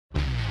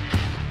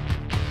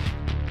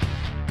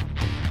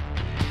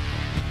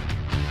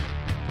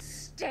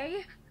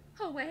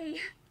away.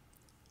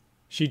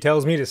 She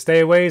tells me to stay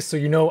away, so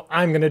you know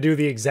I'm gonna do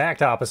the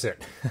exact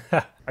opposite.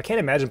 I can't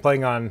imagine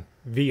playing on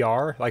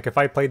VR. Like, if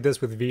I played this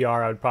with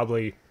VR, I would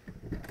probably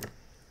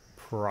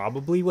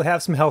will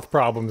have some health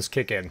problems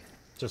kick in.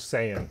 Just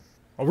saying.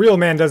 A real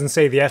man doesn't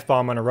say the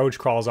F-bomb when a roach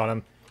crawls on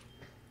him.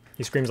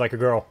 He screams like a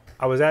girl.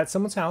 I was at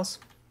someone's house,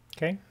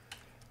 okay?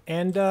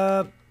 And,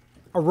 a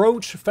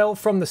roach fell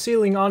from the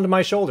ceiling onto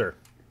my shoulder.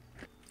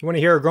 You want to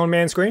hear a grown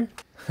man scream?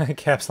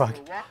 Caps lock.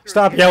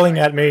 Stop yelling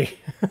at me.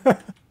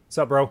 What's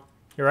up, bro?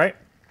 You right?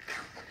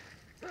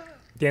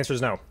 The answer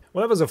is no.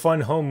 Well, that was a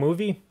fun home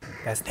movie.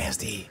 That's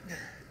nasty.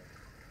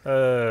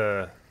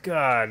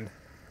 God.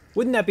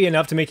 Wouldn't that be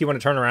enough to make you want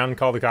to turn around and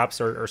call the cops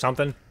or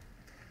something?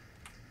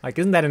 Like,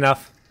 isn't that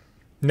enough?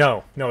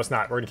 No. No, it's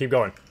not. We're gonna keep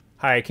going.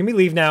 Hi, can we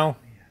leave now?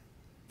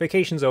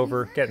 Vacation's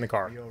over. Get in the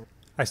car.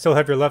 I still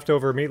have your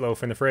leftover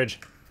meatloaf in the fridge.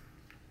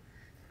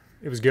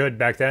 It was good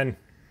back then.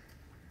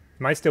 It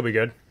might still be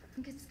good. I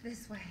think it's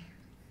this way.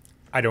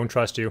 I don't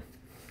trust you.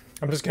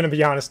 I'm just gonna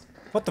be honest.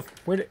 What the...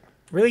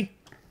 Really?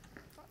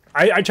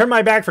 I turned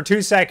my back for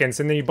 2 seconds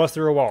and then you bust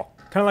through a wall.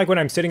 Kind of like when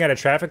I'm sitting at a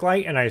traffic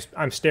light and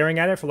I'm staring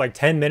at it for like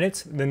 10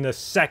 minutes, then the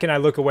second I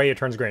look away, it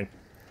turns green.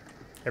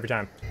 Every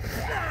time.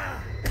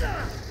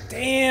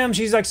 Damn,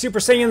 she's like Super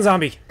Saiyan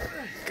zombie.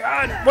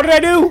 God, what did I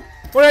do?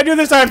 What did I do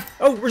this time?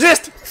 Oh,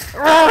 resist!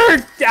 Ow,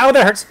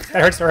 that hurts.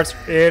 That hurts, that hurts.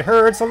 It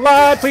hurts a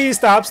lot. Please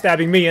stop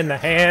stabbing me in the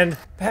hand.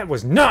 That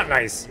was not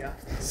nice.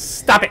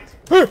 Stop it.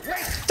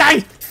 Die!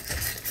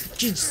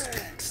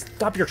 Jeez,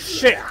 stop your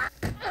shit.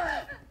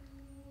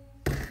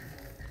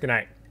 Good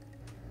night.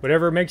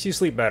 Whatever makes you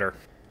sleep better.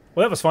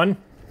 Well, that was fun.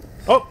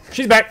 Oh,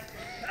 she's back.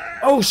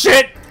 Oh,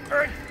 shit!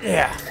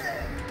 Yeah.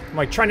 I'm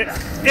like trying to...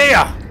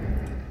 Yeah!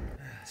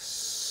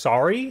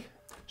 Sorry?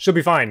 She'll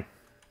be fine.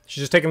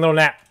 She's just taking a little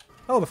nap.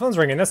 Oh, the phone's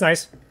ringing. That's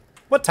nice.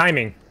 What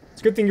timing?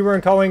 It's a good thing you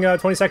weren't calling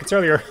 20 seconds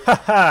earlier.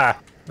 Haha!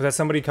 Was that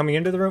somebody coming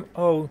into the room?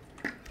 Oh.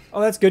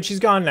 Oh, that's good. She's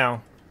gone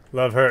now.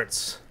 Love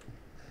hurts.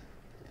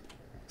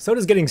 So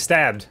does getting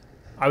stabbed.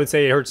 I would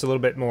say it hurts a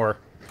little bit more.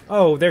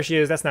 Oh, there she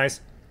is. That's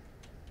nice.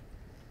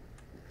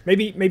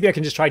 Maybe I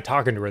can just try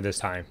talking to her this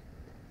time.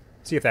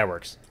 See if that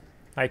works.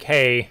 Like,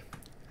 hey,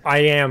 I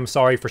am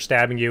sorry for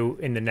stabbing you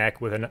in the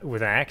neck with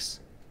an axe.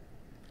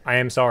 I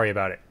am sorry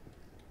about it.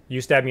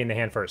 You stabbed me in the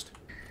hand first.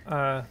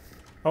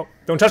 Oh,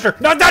 don't touch her.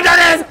 No,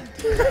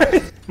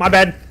 my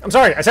bad. I'm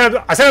sorry. I said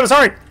I'm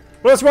sorry.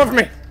 What else you want from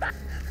me?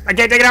 I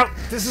can't take it out.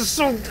 This is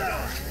so...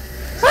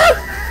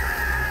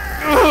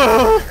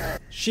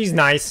 She's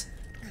nice.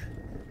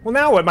 Well,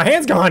 now what? My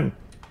hand's gone.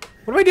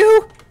 What do I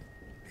do?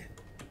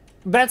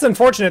 That's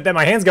unfortunate that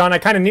my hand's gone. I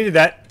kind of needed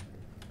that.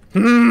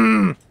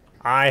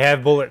 I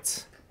have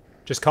bullets.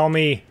 Just call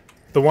me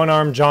the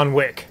one-armed John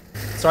Wick.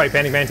 Sorry,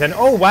 Panic Man 10.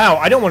 Oh, wow.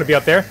 I don't want to be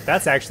up there.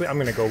 That's actually... I'm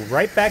going to go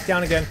right back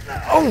down again.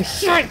 Oh,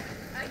 shit!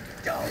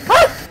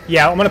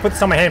 Yeah, I'm going to put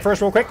this on my hand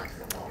first real quick.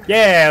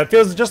 Yeah, it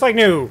feels just like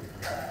new.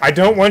 I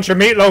don't want your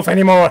meatloaf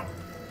anymore.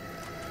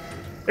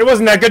 It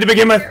wasn't that good to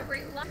begin with.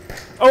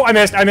 Oh, I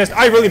missed.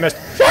 I really missed.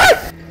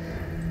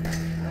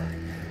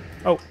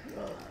 Oh.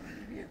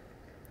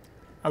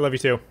 I love you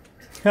too.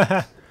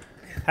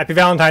 Happy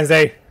Valentine's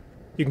Day.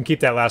 You can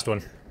keep that last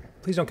one.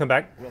 Please don't come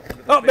back.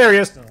 Oh, there he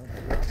is.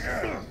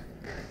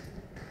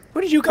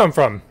 Where did you come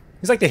from?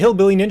 He's like the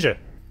hillbilly ninja.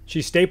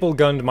 She staple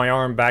gunned my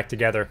arm back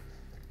together.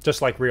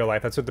 Just like real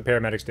life. That's what the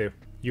paramedics do.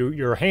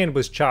 Your hand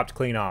was chopped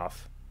clean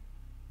off.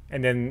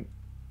 And then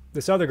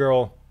this other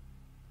girl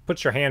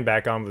puts your hand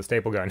back on with a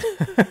staple gun.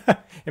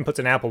 And puts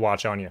an Apple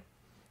Watch on you.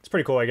 It's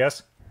pretty cool, I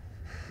guess.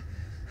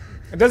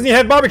 It doesn't even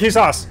have barbecue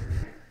sauce.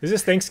 Is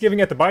this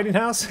Thanksgiving at the Biden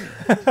house?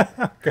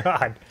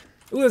 God.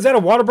 Ooh, is that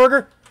a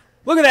Whataburger?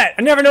 Look at that!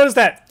 I never noticed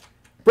that!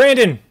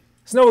 Brandon!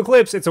 Snow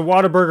Eclipse, it's a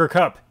Whataburger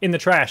cup in the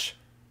trash.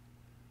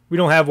 We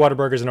don't have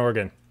Whataburgers in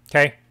Oregon.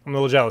 Okay? I'm a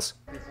little jealous.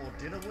 Before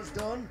dinner was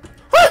done?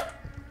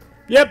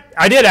 Yep,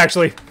 I did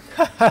actually.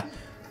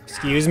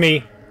 Excuse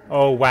me.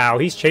 Oh, wow.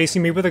 He's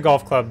chasing me with a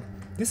golf club.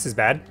 This is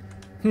bad.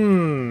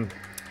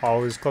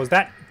 Always close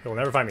that. He'll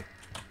never find me.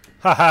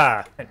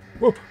 Haha.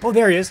 Oh,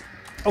 there he is.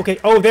 Okay.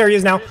 Oh, there he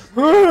is now.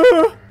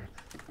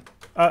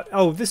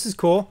 Oh, this is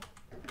cool.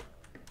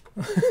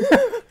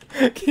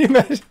 Can you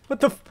imagine? What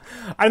the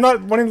I'm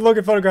not wanting to look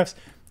at photographs.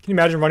 Can you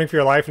imagine running for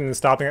your life and then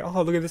stopping?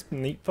 Oh, look at this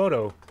neat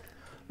photo.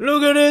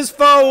 Look at this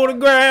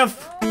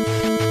photograph.